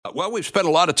Well, we've spent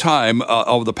a lot of time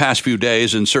over the past few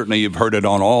days, and certainly you've heard it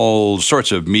on all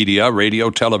sorts of media, radio,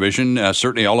 television,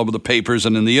 certainly all over the papers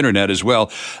and in the internet as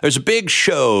well. There's a big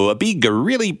show, a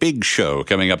really big show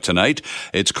coming up tonight.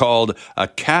 It's called A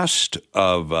Cast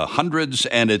of Hundreds,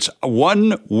 and it's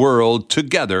One World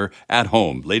Together at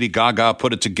Home. Lady Gaga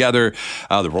put it together.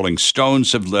 The Rolling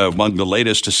Stones have among the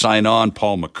latest to sign on.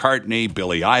 Paul McCartney,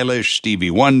 Billie Eilish,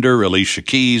 Stevie Wonder, Alicia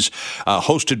Keys,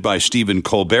 hosted by Stephen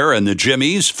Colbert and the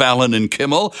Jimmys, Fallon and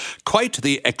Kimmel. Quite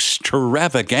the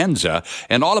extravaganza,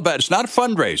 and all about, it's not a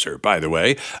fundraiser, by the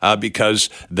way, because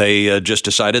they just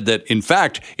decided that, in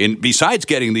fact, besides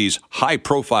getting these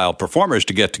high-profile performers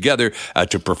to get together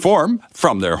to perform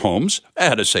from their homes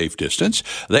at a safe distance,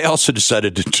 they also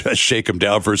decided to shake them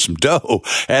down for some dough.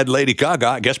 And Lady Gaga,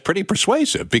 I guess, pretty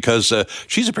persuasive, because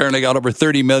she's apparently got over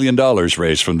 $30 million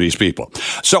raised from these people.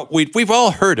 So we've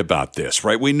all heard about this,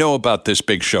 right? We know about this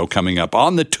big show coming up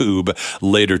on the Tube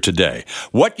later today.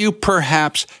 What you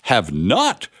perhaps have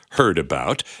not heard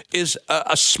about is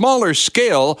a smaller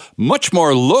scale, much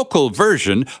more local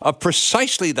version of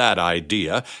precisely that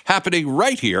idea happening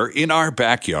right here in our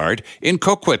backyard in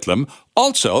Coquitlam,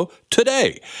 also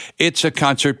today. It's a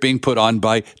concert being put on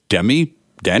by Danny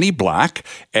Black,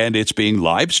 and it's being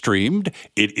live streamed.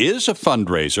 It is a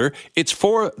fundraiser. It's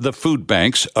for the food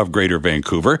banks of Greater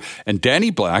Vancouver, and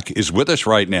Danny Black is with us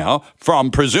right now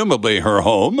from presumably her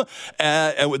home,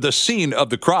 the scene of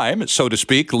the crime, so to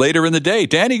speak, later in the day.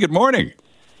 Danny, good morning.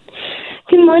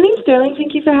 Good morning, Sterling.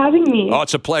 Thank you for having me. Oh,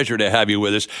 it's a pleasure to have you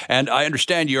with us. And I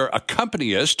understand your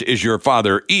accompanist is your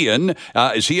father, Ian.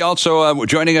 Is he also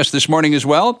joining us this morning as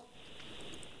well?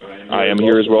 I am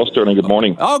here as well, Sterling. Good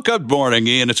morning. Oh, good morning,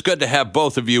 Ian. It's good to have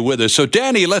both of you with us. So,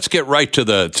 Danny, let's get right to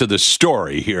the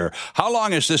story here. How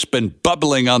long has this been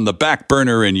bubbling on the back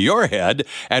burner in your head,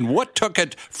 and what took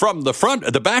it from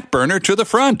the back burner to the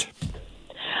front?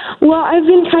 Well, I've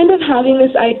been kind of having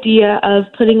this idea of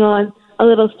putting on a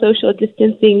little social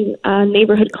distancing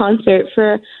neighborhood concert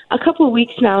for a couple of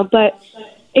weeks now, but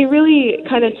it really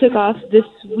kind of took off this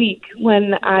week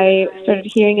when I started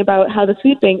hearing about how the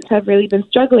food banks have really been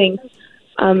struggling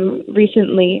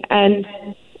recently. And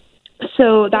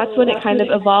so that's when it kind of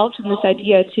evolved from this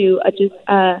idea to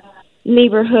a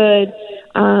neighborhood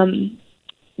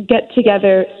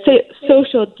get-together,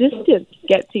 social distance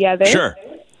get-together. Sure.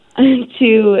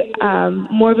 To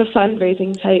more of a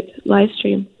fundraising type live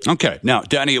stream. Okay. Now,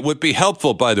 Danny, it would be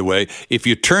helpful, by the way, if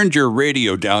you turned your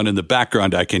radio down in the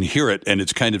background. I can hear it, and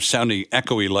it's kind of sounding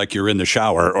echoey like you're in the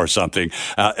shower or something.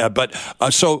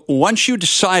 So once you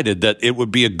decided that it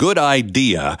would be a good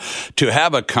idea to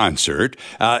have a concert,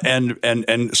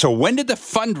 and so when did the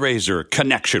fundraiser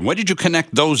connection, when did you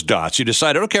connect those dots? You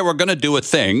decided, okay, we're going to do a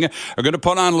thing. We're going to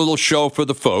put on a little show for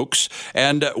the folks.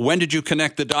 And when did you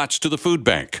connect the dots to the food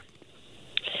bank?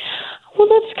 Well,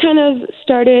 that's kind of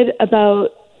started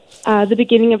about the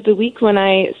beginning of the week when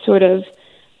I sort of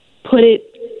put it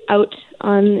out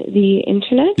on the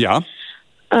internet. Yeah.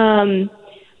 And,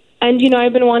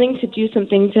 I've been wanting to do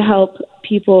something to help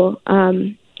people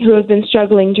who have been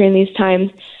struggling during these times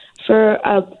for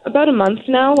about a month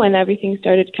now, when everything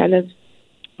started kind of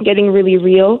getting really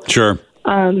real. Sure.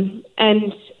 And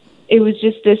it was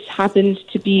just, this happened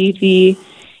to be the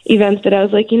event that I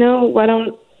was like, why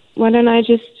don't I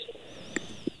just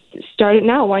start it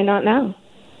now? Why not now?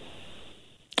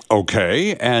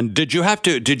 Okay. And did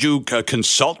you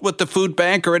consult with the food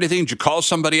bank or anything? Did you call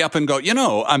somebody up and go,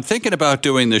 I'm thinking about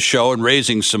doing this show and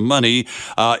raising some money.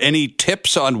 Any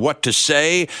tips on what to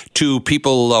say to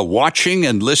people watching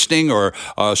and listening or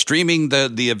streaming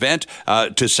the event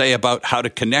to say about how to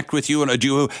connect with you? And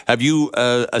have you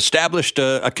established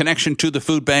a connection to the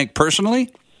food bank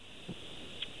personally?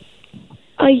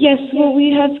 Yes. Well, we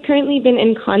have currently been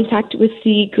in contact with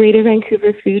the Greater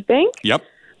Vancouver Food Bank. Yep.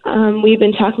 We've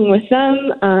been talking with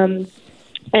them,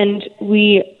 and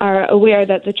we are aware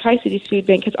that the Tri-Cities Food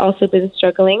Bank has also been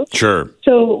struggling. Sure.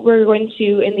 So we're going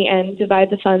to, in the end, divide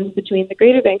the funds between the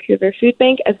Greater Vancouver Food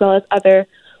Bank as well as other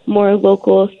more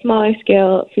local,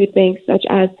 smaller-scale food banks, such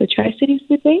as the Tri-Cities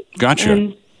Food Bank. Gotcha.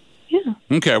 And yeah.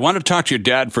 Okay, I want to talk to your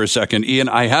dad for a second. Ian,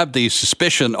 I have the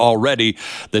suspicion already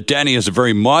that Danny is a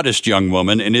very modest young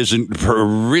woman and isn't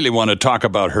really want to talk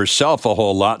about herself a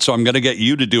whole lot, so I'm going to get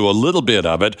you to do a little bit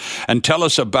of it and tell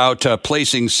us about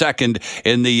placing second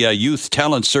in the Youth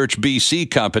Talent Search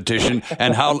BC competition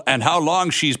and how long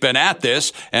she's been at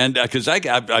this. And because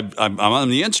I'm on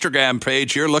the Instagram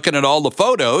page here looking at all the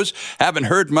photos, haven't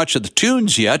heard much of the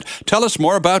tunes yet. Tell us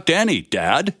more about Danny,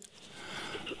 Dad.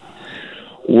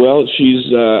 Well, she's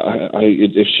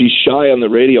if she's shy on the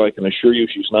radio, I can assure you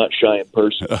she's not shy in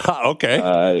person. Okay.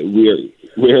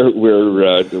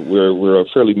 we're a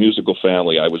fairly musical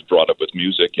family. I was brought up with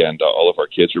music, and all of our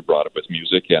kids were brought up with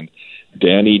music. And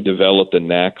Danny developed a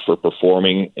knack for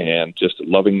performing and just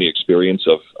loving the experience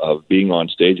of being on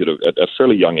stage at a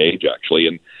fairly young age, actually,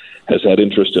 and has had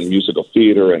interest in musical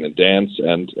theater and in dance.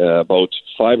 And about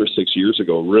 5 or 6 years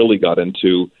ago, really got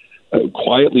into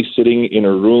quietly sitting in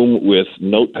a room with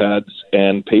notepads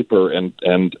and paper and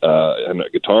a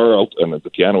guitar and the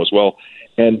piano as well,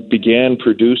 and began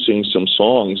producing some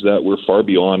songs that were far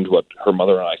beyond what her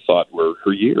mother and I thought were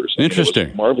her years. Interesting. It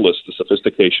was marvelous, the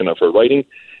sophistication of her writing,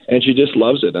 and she just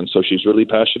loves it. And so she's really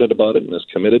passionate about it and is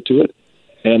committed to it.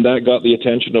 And that got the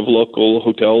attention of local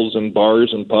hotels and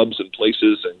bars and pubs and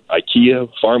places and IKEA,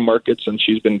 farm markets, and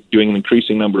she's been doing an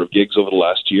increasing number of gigs over the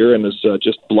last year and has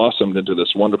just blossomed into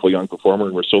this wonderful young performer,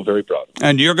 and we're so very proud.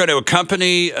 And you're going to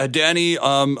accompany Danny.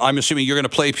 I'm assuming you're going to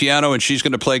play piano and she's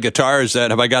going to play guitar.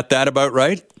 Have I got that about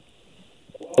right?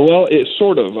 Well, it's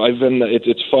sort of.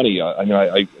 It's funny.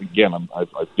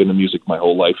 I've been in music my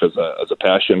whole life as a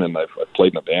passion, and I've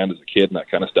played in a band as a kid and that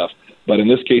kind of stuff. But in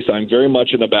this case, I'm very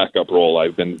much in a backup role.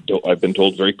 I've been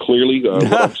told very clearly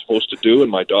what I'm supposed to do, and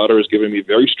my daughter has given me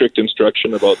very strict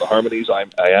instruction about the harmonies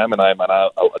I'm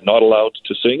not allowed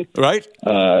to sing. Right.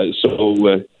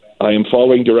 So I am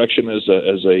following direction as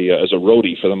a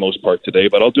roadie for the most part today.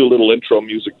 But I'll do a little intro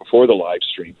music before the live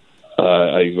stream.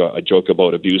 I joke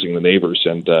about abusing the neighbors,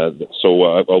 and so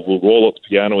I will roll out the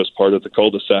piano as part of the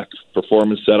cul-de-sac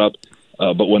performance setup.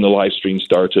 But when the live stream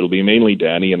starts, it'll be mainly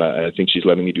Danny, and I think she's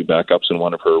letting me do backups in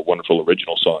one of her wonderful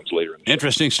original songs later.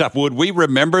 Interesting stuff. Would we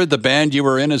remember the band you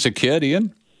were in as a kid,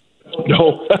 Ian?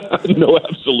 No, no,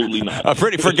 absolutely not. A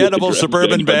pretty forgettable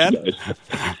suburban band?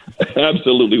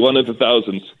 Absolutely, one of the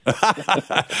thousands.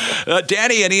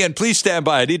 Danny and Ian, please stand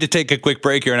by. I need to take a quick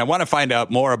break here, and I want to find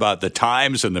out more about the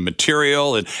times and the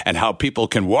material and how people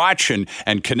can watch and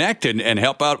connect and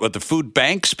help out with the food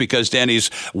banks, because Danny's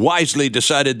wisely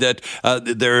decided that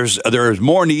there's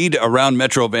more need around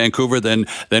Metro Vancouver than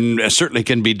certainly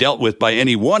can be dealt with by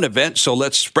any one event, so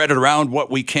let's spread it around what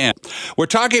we can. We're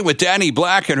talking with Danny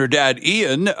Black and her dad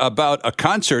Ian about a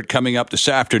concert coming up this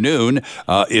afternoon.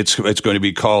 It's going to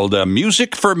be called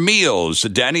Music for Meals.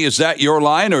 Danny, is that your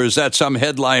line, or is that some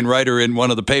headline writer in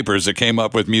one of the papers that came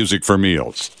up with Music for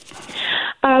Meals?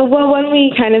 Well, when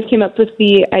we kind of came up with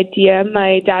the idea,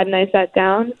 my dad and I sat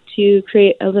down to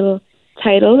create a little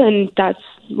title, and that's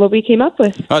what we came up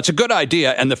with. It's a good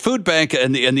idea, and the food bank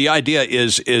and the idea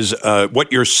is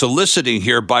what you're soliciting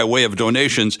here by way of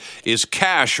donations is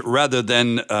cash rather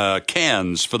than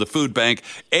cans for the food bank.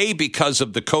 Because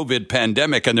of the COVID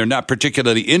pandemic, and they're not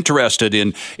particularly interested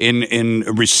in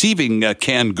receiving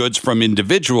canned goods from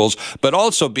individuals, but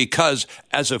also because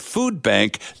as a food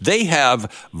bank they have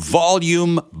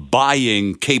volume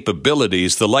buying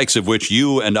capabilities, the likes of which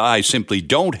you and I simply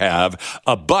don't have.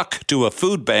 $1 to a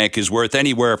food bank is worth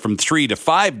anywhere from $3 to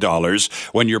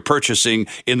 $5 when you're purchasing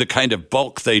in the kind of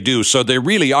bulk they do. So they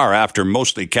really are after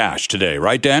mostly cash today,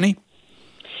 right, Danny?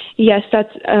 Yes, that's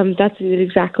it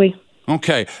exactly.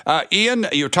 Okay. Ian,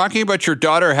 you're talking about your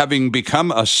daughter having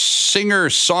become a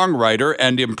singer-songwriter,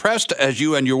 and impressed as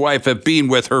you and your wife have been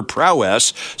with her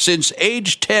prowess since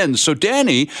age 10. So,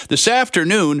 Danny, this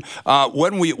afternoon,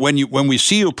 when we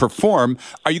see you perform,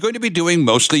 are you going to be doing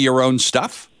mostly your own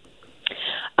stuff?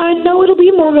 No, it'll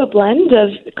be more of a blend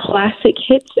of classic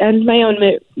hits and my own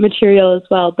material as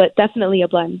well, but definitely a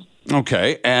blend.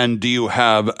 Okay. And do you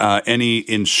have any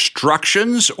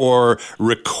instructions or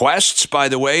requests, by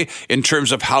the way, in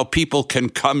terms of how people can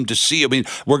come to see you? I mean,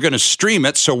 we're going to stream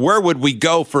it, so where would we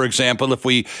go, for example, if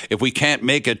we can't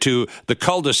make it to the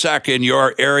cul-de-sac in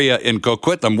your area in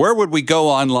Coquitlam? Where would we go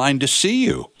online to see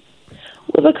you?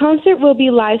 Well, the concert will be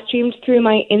live streamed through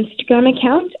my Instagram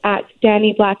account at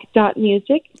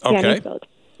dannyblack.music. Okay. Danny spelled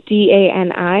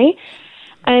DANI.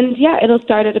 And yeah, it'll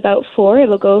start at about 4.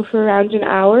 It'll go for around an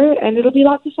hour, and it'll be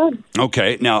lots of fun.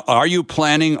 Okay. Now, are you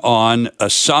planning on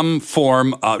some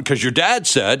form, because your dad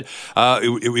said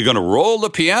we're going to roll the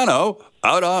piano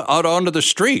out onto the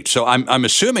street. So I'm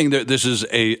assuming that this is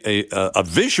a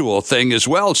visual thing as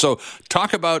well. So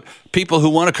talk about people who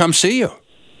want to come see you.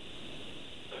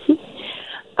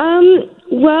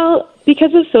 Well,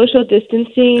 because of social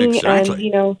distancing,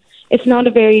 exactly. And it's not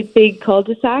a very big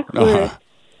cul-de-sac. We're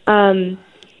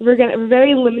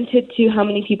very limited to how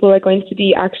many people are going to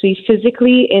be actually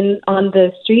physically on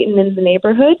the street and in the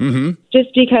neighborhood. Mm-hmm.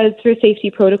 Just because for safety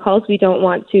protocols, we don't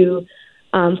want to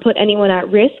put anyone at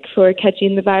risk for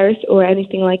catching the virus or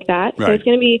anything like that. Right. So it's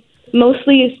going to be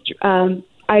mostly.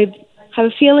 I have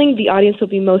a feeling the audience will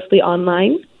be mostly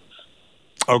online.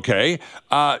 Okay.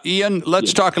 Ian,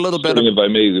 let's talk a little bit. If I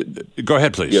may. Go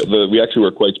ahead, please. Yeah, we actually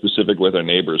were quite specific with our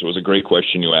neighbors. It was a great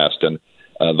question you asked, and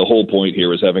the whole point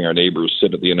here is having our neighbors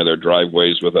sit at the end of their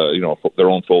driveways with their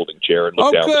own folding chair and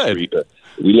look down the street.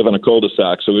 We live in a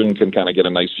cul-de-sac, so we can kind of get a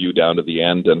nice view down to the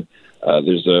end, and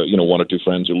there's one or two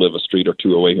friends who live a street or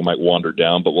two away who might wander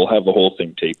down, but we'll have the whole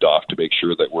thing taped off to make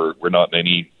sure that we're not in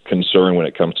any concern when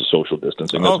it comes to social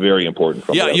distancing. That's very important.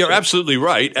 You're absolutely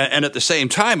right. And at the same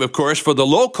time, of course, for the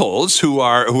locals who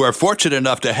are fortunate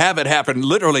enough to have it happen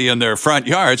literally in their front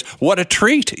yards, what a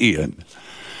treat, Ian.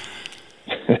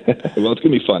 Well, it's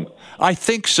going to be fun. I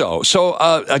think so. So,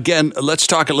 again, let's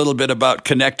talk a little bit about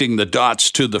connecting the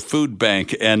dots to the food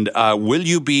bank. And will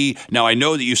you be – now, I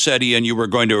know that you said, Ian, you were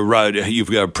going to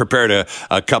you've prepared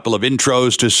a couple of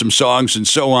intros to some songs and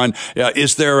so on.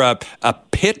 Is there a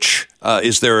pitch?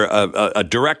 Is there a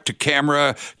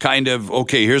direct-to-camera kind of,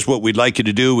 okay, here's what we'd like you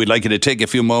to do. We'd like you to take a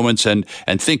few moments and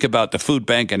think about the food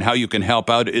bank and how you can help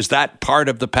out. Is that part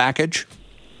of the package?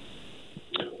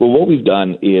 Well, what we've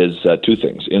done is two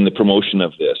things. In the promotion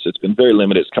of this, it's been very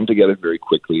limited. It's come together very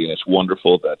quickly, and it's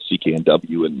wonderful that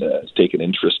CKNW has taken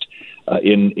interest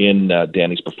in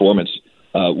Danny's performance.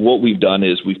 What we've done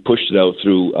is we've pushed it out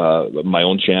through my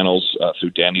own channels,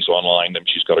 through Danny's online. And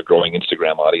she's got a growing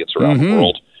Instagram audience around the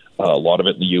world, a lot of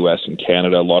it in the U.S. and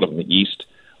Canada, a lot of it in the East.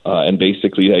 And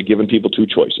basically given people two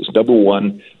choices. Number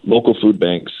one, local food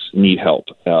banks need help.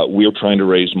 We're trying to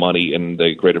raise money in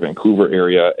the Greater Vancouver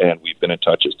area, and we've been in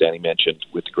touch, as Danny mentioned,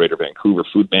 with the Greater Vancouver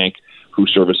Food Bank, who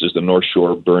services the North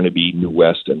Shore, Burnaby, New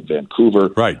West, and Vancouver.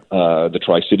 Right. The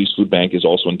Tri-Cities Food Bank is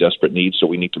also in desperate need, so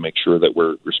we need to make sure that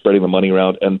we're spreading the money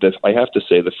around. And I have to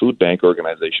say, the food bank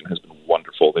organization has been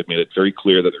wonderful. They've made it very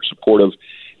clear that they're supportive,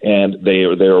 and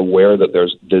they're aware that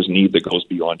there's need that goes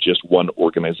beyond just one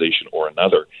organization or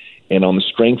another. And on the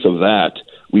strength of that,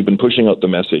 we've been pushing out the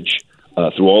message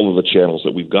through all of the channels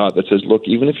that we've got that says, look,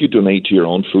 even if you donate to your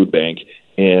own food bank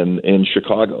in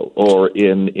Chicago or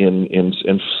in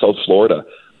South Florida,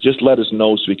 just let us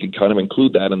know so we can kind of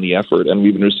include that in the effort. And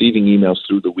we've been receiving emails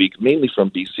through the week, mainly from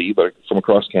BC, but from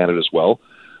across Canada as well.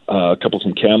 A couple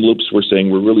from Kamloops were saying,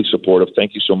 we're really supportive.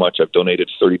 Thank you so much. I've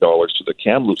donated $30 to the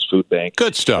Kamloops Food Bank.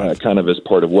 Good stuff. Kind of as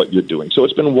part of what you're doing. So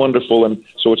it's been wonderful. And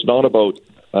so it's not about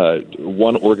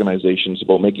one organization. It's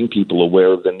about making people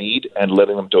aware of the need and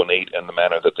letting them donate in the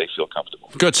manner that they feel comfortable.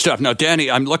 Good stuff. Now,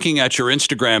 Danny, I'm looking at your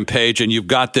Instagram page, and you've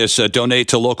got this donate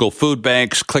to local food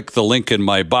banks. Click the link in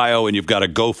my bio, and you've got a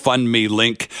GoFundMe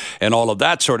link and all of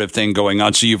that sort of thing going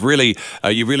on. So you've really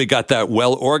got that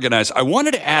well organized. I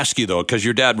wanted to ask you, though, because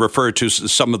your dad referred to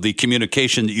some of the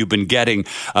communication that you've been getting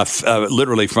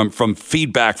literally from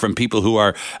feedback from people who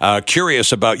are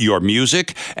curious about your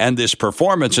music and this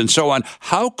performance and so on.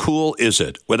 How cool is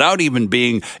it, without even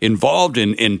being involved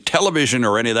in television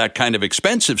or any of that kind of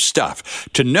expensive stuff,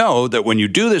 to know that when you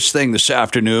do this thing this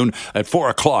afternoon at 4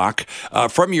 o'clock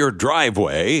from your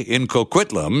driveway in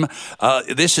Coquitlam,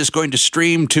 this is going to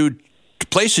stream to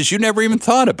places you never even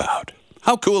thought about?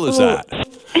 How cool is that?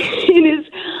 It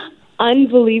is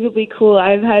unbelievably cool.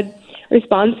 I've had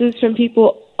responses from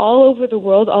people all over the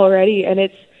world already, and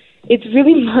it's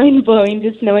really mind-blowing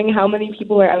just knowing how many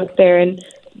people are out there and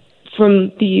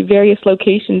from the various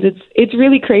locations. It's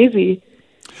really crazy.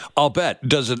 I'll bet.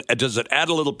 Does it add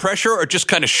a little pressure or just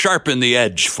kind of sharpen the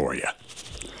edge for you?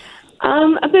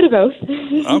 A bit of both.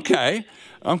 Okay.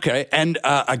 And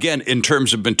again, in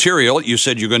terms of material, you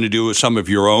said you're going to do some of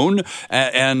your own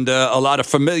and a lot of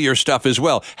familiar stuff as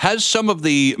well. Has some of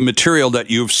the material that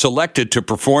you've selected to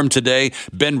perform today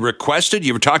been requested?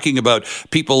 You were talking about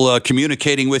people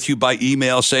communicating with you by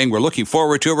email saying, we're looking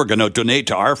forward to it. We're going to donate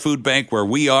to our food bank where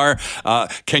we are.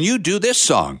 Can you do this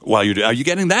song while you do? Are you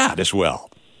getting that as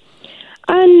well?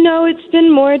 No, it's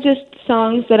been more just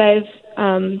songs that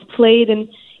I've played, and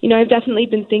I've definitely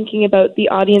been thinking about the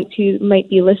audience who might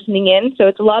be listening in. So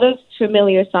it's a lot of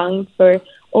familiar songs for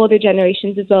older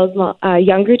generations as well as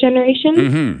younger generations.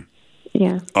 Mm-hmm.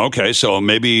 Yeah. Okay, so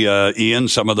maybe, Ian,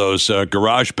 some of those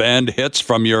garage band hits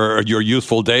from your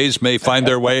youthful days may find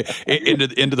their way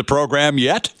into the program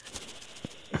yet?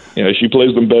 Yeah, she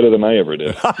plays them better than I ever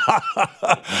did.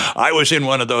 I was in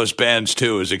one of those bands,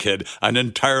 too, as a kid. An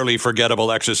entirely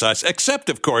forgettable exercise, except,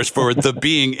 of course, for the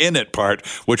being in it part,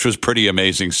 which was pretty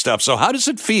amazing stuff. So how does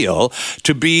it feel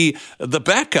to be the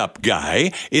backup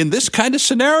guy in this kind of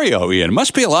scenario, Ian? It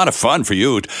must be a lot of fun for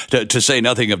you, to say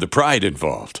nothing of the pride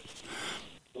involved.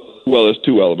 Well, there's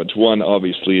two elements. One,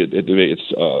 obviously,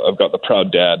 it's I've got the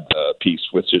proud dad piece,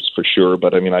 which is for sure.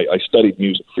 But I mean, I studied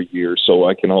music for years, so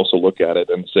I can also look at it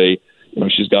and say,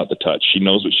 she's got the touch. She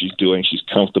knows what she's doing. She's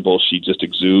comfortable. She just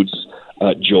exudes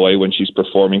joy when she's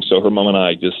performing. So her mom and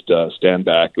I just stand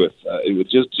back with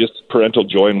just parental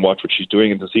joy and watch what she's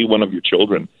doing, and to see one of your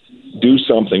children do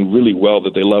something really well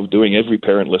that they love doing. Every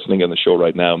parent listening in the show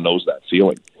right now knows that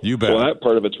feeling. You bet. So that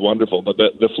part of it's wonderful. But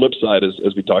the flip side is,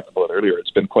 as we talked about earlier,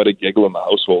 it's been quite a giggle in the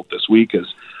household this week.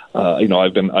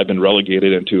 I've been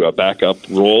relegated into a backup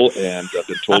role, and I've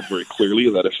been told very clearly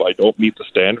that if I don't meet the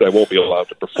standard, I won't be allowed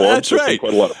to perform. That's so right. It's been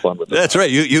quite a lot of fun with it. That's right.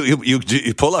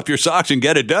 You pull up your socks and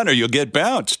get it done, or you'll get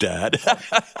bounced, Dad.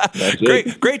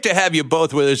 Great to have you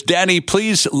both with us. Danny,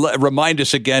 please remind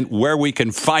us again where we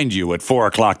can find you at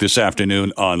 4:00 this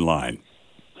afternoon online.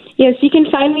 Yes, you can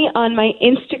find me on my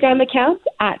Instagram account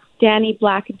at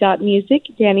DannyBlack.music.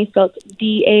 Danny spelled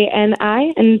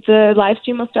D-A-N-I, and the live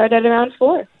stream will start at around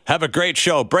 4. Have a great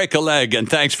show. Break a leg, and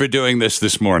thanks for doing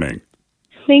this morning.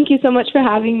 Thank you so much for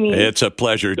having me. It's a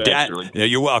pleasure. Thanks,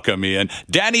 You're welcome, Ian.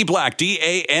 Danny Black,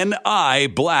 D-A-N-I,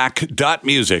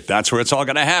 Black.music. That's where it's all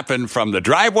going to happen from the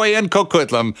driveway in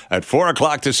Coquitlam at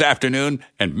 4:00 this afternoon,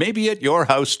 and maybe at your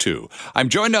house, too. I'm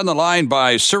joined on the line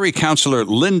by Surrey Councillor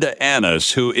Linda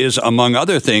Annis, who is, among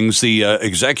other things, the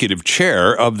executive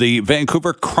chair of the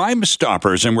Vancouver Crime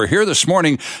Stoppers. And we're here this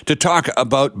morning to talk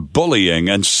about bullying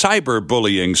and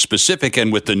cyberbullying specific,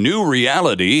 and with the new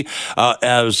reality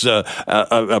as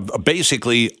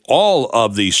basically all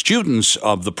of the students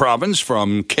of the province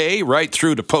from K right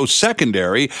through to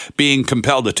post-secondary being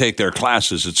compelled to take their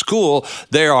classes at school,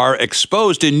 they are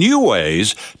exposed in new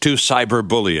ways to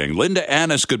cyberbullying. Linda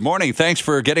Annis, good morning. Thanks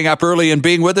for getting up early and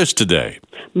being with us today.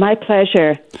 My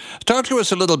pleasure. Talk to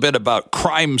us a little bit about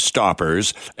Crime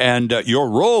Stoppers and your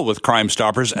role with Crime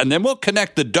Stoppers, and then we'll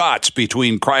connect the dots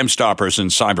between Crime Stoppers and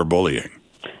cyberbullying.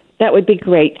 That would be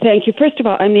great. Thank you. First of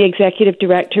all, I'm the Executive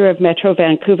Director of Metro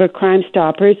Vancouver Crime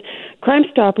Stoppers. Crime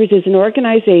Stoppers is an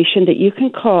organization that you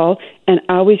can call and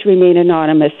always remain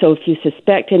anonymous. So if you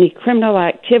suspect any criminal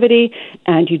activity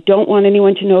and you don't want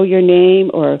anyone to know your name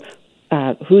or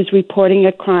who's reporting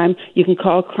a crime, you can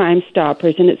call Crime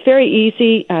Stoppers. And it's very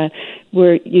easy.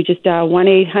 Where you just dial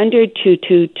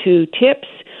 1-800-222-TIPS,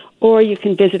 or you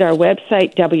can visit our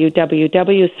website,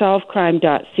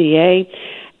 www.solvecrime.ca.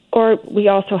 Or we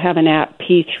also have an app,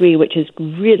 P3, which is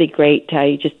really great.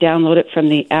 You just download it from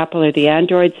the Apple or the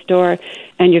Android store,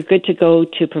 and you're good to go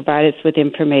to provide us with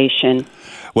information.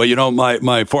 Well, you know,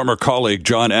 my former colleague,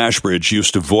 John Ashbridge,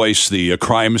 used to voice the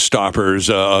Crime Stoppers,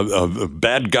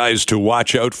 bad guys to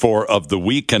watch out for of the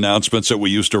week announcements that we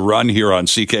used to run here on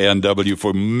CKNW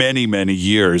for many, many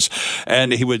years.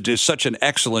 And he would do such an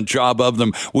excellent job of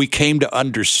them. We came to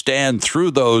understand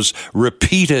through those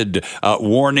repeated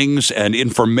warnings and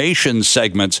information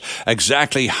segments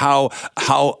exactly how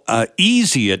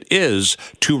easy it is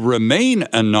to remain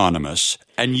anonymous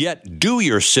and yet do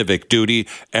your civic duty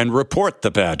and report the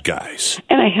bad guys.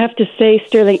 And I have to say,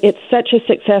 Sterling, it's such a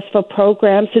successful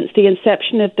program. Since the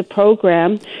inception of the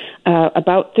program,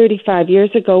 about 35 years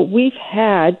ago, we've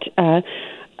had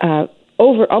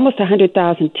over almost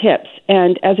 100,000 tips.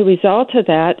 And as a result of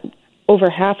that, over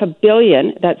 $500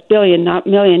 million, that's billion, not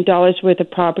million, dollars worth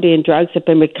of property and drugs have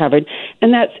been recovered,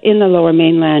 and that's in the Lower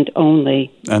Mainland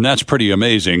only. And that's pretty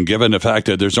amazing, given the fact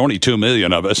that there's only 2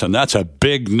 million of us, and that's a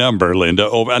big number, Linda.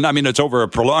 And I mean, it's over a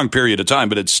prolonged period of time,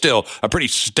 but it's still a pretty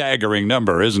staggering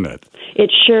number, isn't it?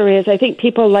 It sure is. I think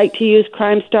people like to use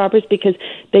Crime Stoppers because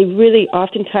they really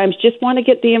oftentimes just want to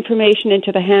get the information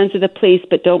into the hands of the police,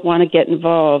 but don't want to get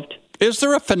involved. Is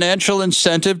there a financial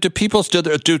incentive? Do people,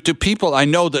 I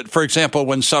know that, for example,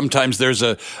 when sometimes there's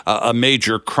a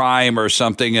major crime or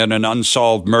something and an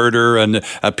unsolved murder, and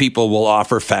people will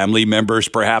offer, family members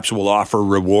perhaps will offer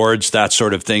rewards, that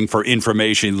sort of thing, for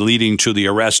information leading to the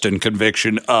arrest and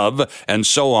conviction of, and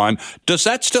so on. Does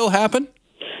that still happen?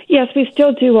 Yes, we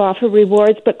still do offer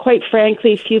rewards, but quite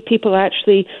frankly, few people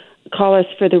actually call us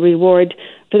for the reward.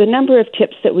 For the number of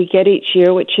tips that we get each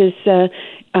year, which is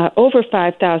over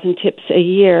 5,000 tips a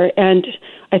year, and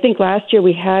I think last year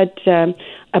we had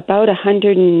about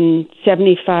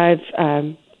 175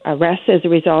 arrests as a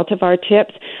result of our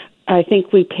tips. I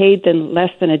think we paid them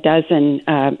less than a dozen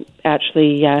that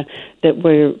actually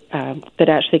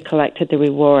collected the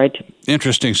reward.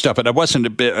 Interesting stuff, but it wasn't a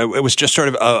bit. It was just sort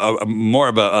of more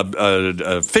of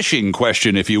a fishing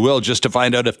question, if you will, just to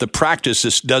find out if the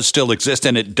practice does still exist,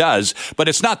 and it does. But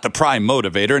it's not the prime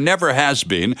motivator; never has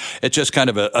been. It's just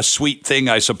kind of a sweet thing,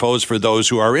 I suppose, for those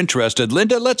who are interested.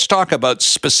 Linda, let's talk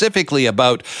specifically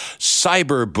about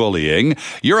cyberbullying.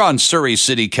 You're on Surrey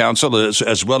City Council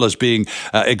as well as being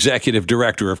executive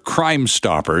director of Crime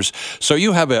Stoppers, so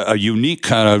you have a unique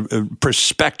kind of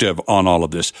perspective on all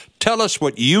of this. Tell us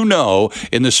what you know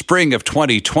in the spring of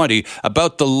 2020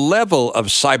 about the level of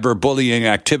cyberbullying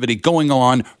activity going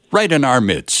on right in our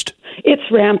midst. It's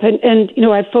rampant, and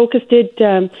I've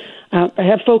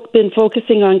been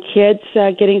focusing on kids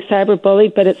getting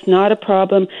cyberbullied, but it's not a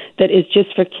problem that is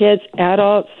just for kids.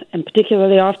 Adults, and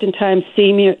particularly oftentimes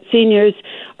seniors,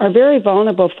 are very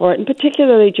vulnerable for it, and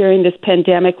particularly during this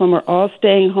pandemic when we're all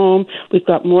staying home. We've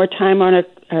got more time on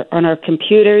our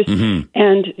computers,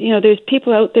 and there's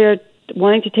people out there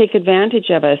wanting to take advantage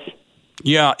of us.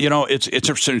 Yeah, it's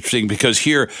interesting because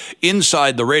here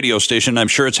inside the radio station, I'm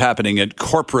sure it's happening at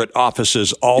corporate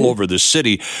offices all over the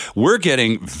city, we're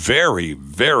getting very,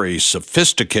 very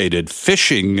sophisticated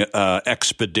phishing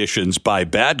expeditions by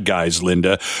bad guys,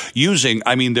 Linda,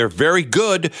 they're very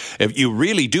good. If you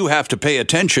really do have to pay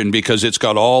attention because it's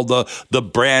got all the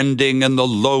branding and the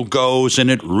logos and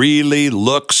it really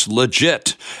looks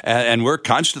legit. And we're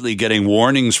constantly getting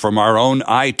warnings from our own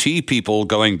IT people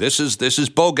going, this is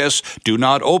bogus. Do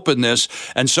not open this.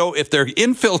 And so if they're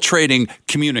infiltrating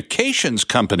communications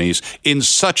companies in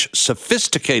such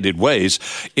sophisticated ways,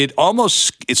 it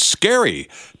almost is scary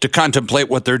to contemplate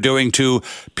what they're doing to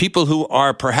people who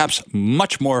are perhaps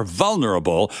much more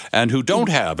vulnerable and who don't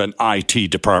have an IT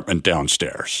department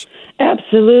downstairs.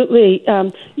 Absolutely.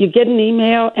 You get an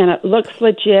email and it looks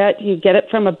legit. You get it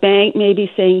from a bank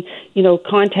maybe saying,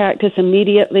 contact us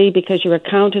immediately because your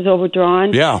account is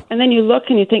overdrawn. Yeah. And then you look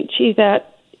and you think, gee, that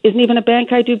isn't even a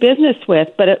bank I do business with,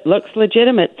 but it looks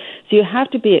legitimate. So you have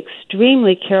to be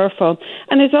extremely careful.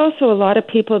 And there's also a lot of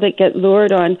people that get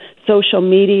lured on social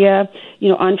media,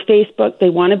 on Facebook.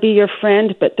 They want to be your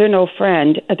friend, but they're no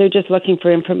friend. They're just looking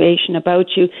for information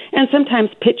about you, and sometimes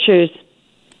pictures.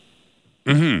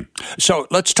 So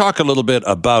let's talk a little bit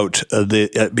about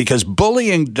because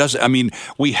bullying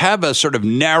we have a sort of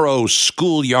narrow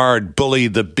schoolyard bully,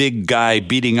 the big guy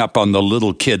beating up on the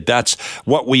little kid. That's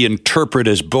what we interpret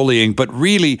as bullying. But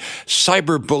really,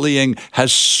 cyberbullying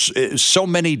has so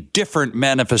many different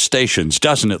manifestations,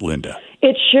 doesn't it, Linda?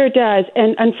 It sure does.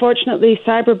 And unfortunately,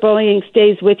 cyberbullying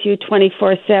stays with you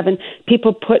 24/7.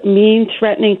 People put mean,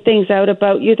 threatening things out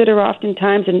about you that are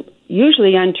oftentimes and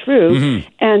usually untrue,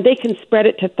 and they can spread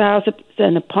it to thousands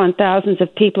and upon thousands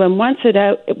of people. And once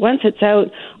it's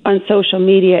out on social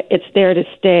media, it's there to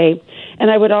stay. And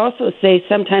I would also say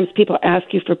sometimes people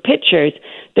ask you for pictures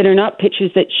that are not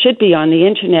pictures that should be on the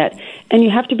internet. And you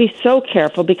have to be so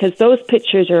careful because those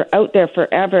pictures are out there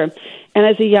forever. And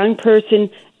as a young person,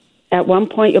 at one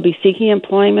point you'll be seeking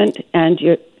employment, and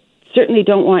you certainly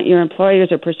don't want your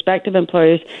employers or prospective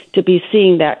employers to be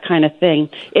seeing that kind of thing.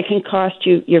 It can cost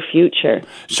you your future.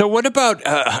 So what about,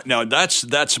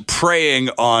 that's preying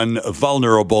on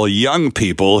vulnerable young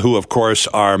people who, of course,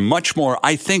 are much more,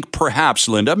 I think perhaps,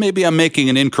 Linda, maybe I'm making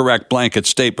an incorrect blanket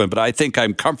statement, but I think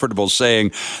I'm comfortable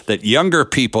saying that younger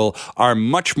people are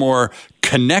much more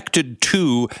connected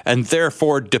to and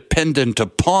therefore dependent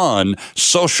upon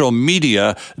social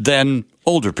media than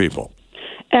older people.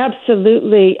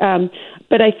 Absolutely.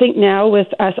 But I think now with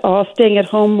us all staying at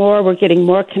home more, we're getting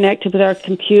more connected with our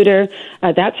computer.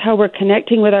 That's how we're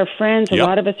connecting with our friends. A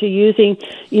lot of us are using,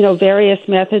 various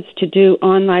methods to do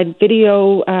online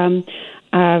video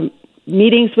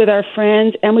meetings with our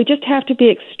friends. And we just have to be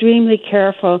extremely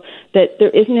careful that there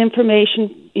isn't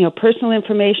information, personal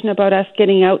information about us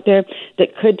getting out there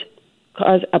that could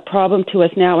cause a problem to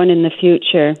us now and in the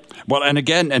future. Well, and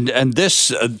again, and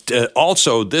this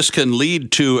also, this can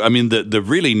lead to, the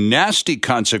really nasty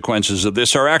consequences of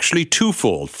this are actually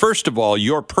twofold. First of all,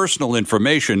 your personal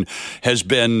information has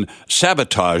been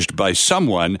sabotaged by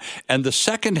someone. And the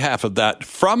second half of that,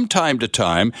 from time to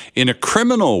time, in a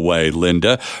criminal way,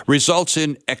 Linda, results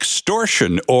in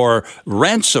extortion or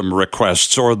ransom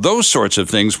requests or those sorts of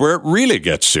things where it really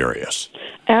gets serious.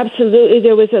 Absolutely.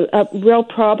 There was a real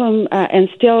problem and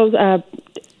still,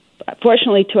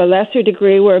 fortunately, to a lesser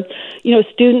degree where,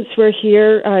 students were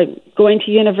here going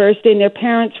to university and their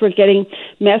parents were getting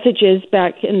messages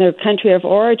back in their country of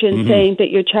origin saying that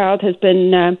your child has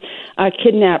been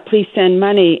kidnapped, please send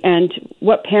money. And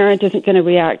what parent isn't going to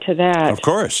react to that? Of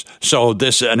course. So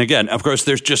this, and again, of course,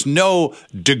 there's just no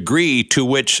degree to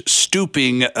which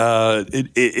stooping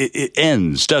it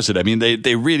ends, does it?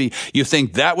 They really, you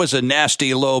think that was a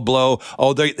nasty low blow.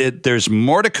 Oh, there's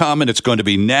more to come and it's going to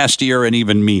be nastier and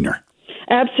even meaner.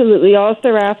 Absolutely. All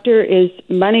they're after is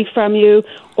money from you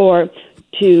or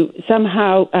to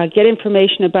somehow get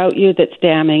information about you that's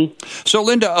damning. So,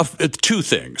 Linda, two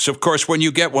things. Of course, when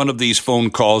you get one of these phone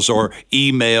calls or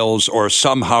emails or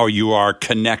somehow you are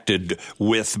connected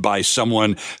with by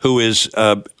someone who is,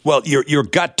 your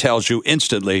gut tells you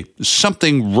instantly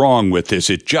something wrong with this.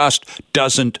 It just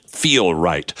doesn't feel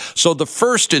right. So the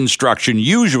first instruction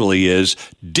usually is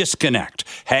disconnect.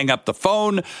 Hang up the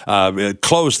phone,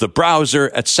 close the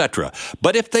browser, etc.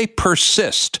 But if they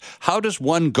persist, how does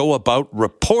one go about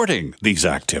reporting these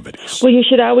activities? Well, you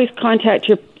should always contact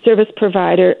your service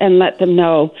provider and let them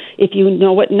know. If you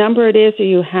know what number it is or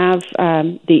you have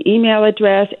the email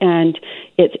address and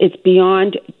it's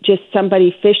beyond just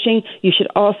somebody phishing, you should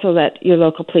also let your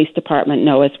local police department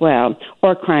know as well,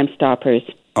 or Crime Stoppers.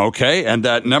 Okay, and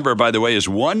that number, by the way, is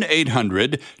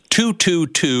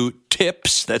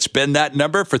 1-800-222-TIPS. That's been that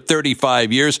number for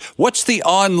 35 years. What's the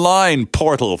online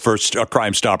portal for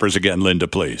Crime Stoppers again, Linda,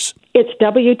 please? It's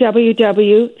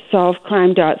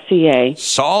www.solvecrime.ca.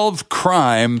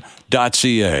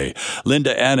 Solvecrime.ca.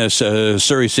 Linda Annis,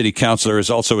 Surrey City Councillor, is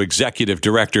also Executive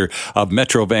Director of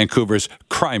Metro Vancouver's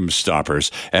Crime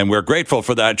Stoppers. And we're grateful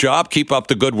for that job. Keep up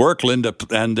the good work, Linda.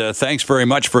 And thanks very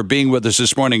much for being with us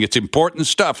this morning. It's important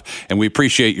stuff, and we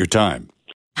appreciate your time.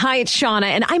 Hi, it's Shauna,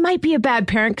 and I might be a bad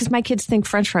parent because my kids think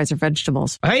French fries are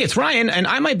vegetables. Hey, it's Ryan, and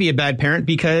I might be a bad parent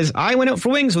because I went out for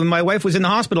wings when my wife was in the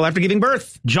hospital after giving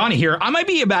birth. Johnny here. I might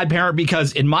be a bad parent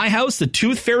because in my house, the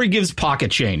tooth fairy gives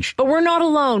pocket change. But we're not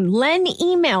alone. Len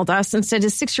emailed us and said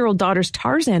his 6-year-old daughter's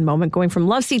Tarzan moment going from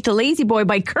love seat to lazy boy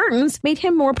by curtains made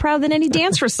him more proud than any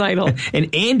dance recital.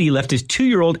 And Andy left his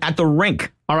 2-year-old at the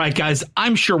rink. All right, guys,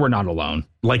 I'm sure we're not alone.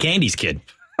 Like Andy's kid.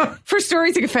 For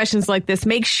stories and confessions like this,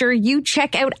 make sure you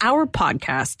check out our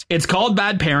podcast. It's called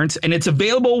Bad Parents, and it's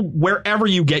available wherever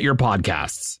you get your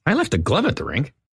podcasts. I left a glove at the rink.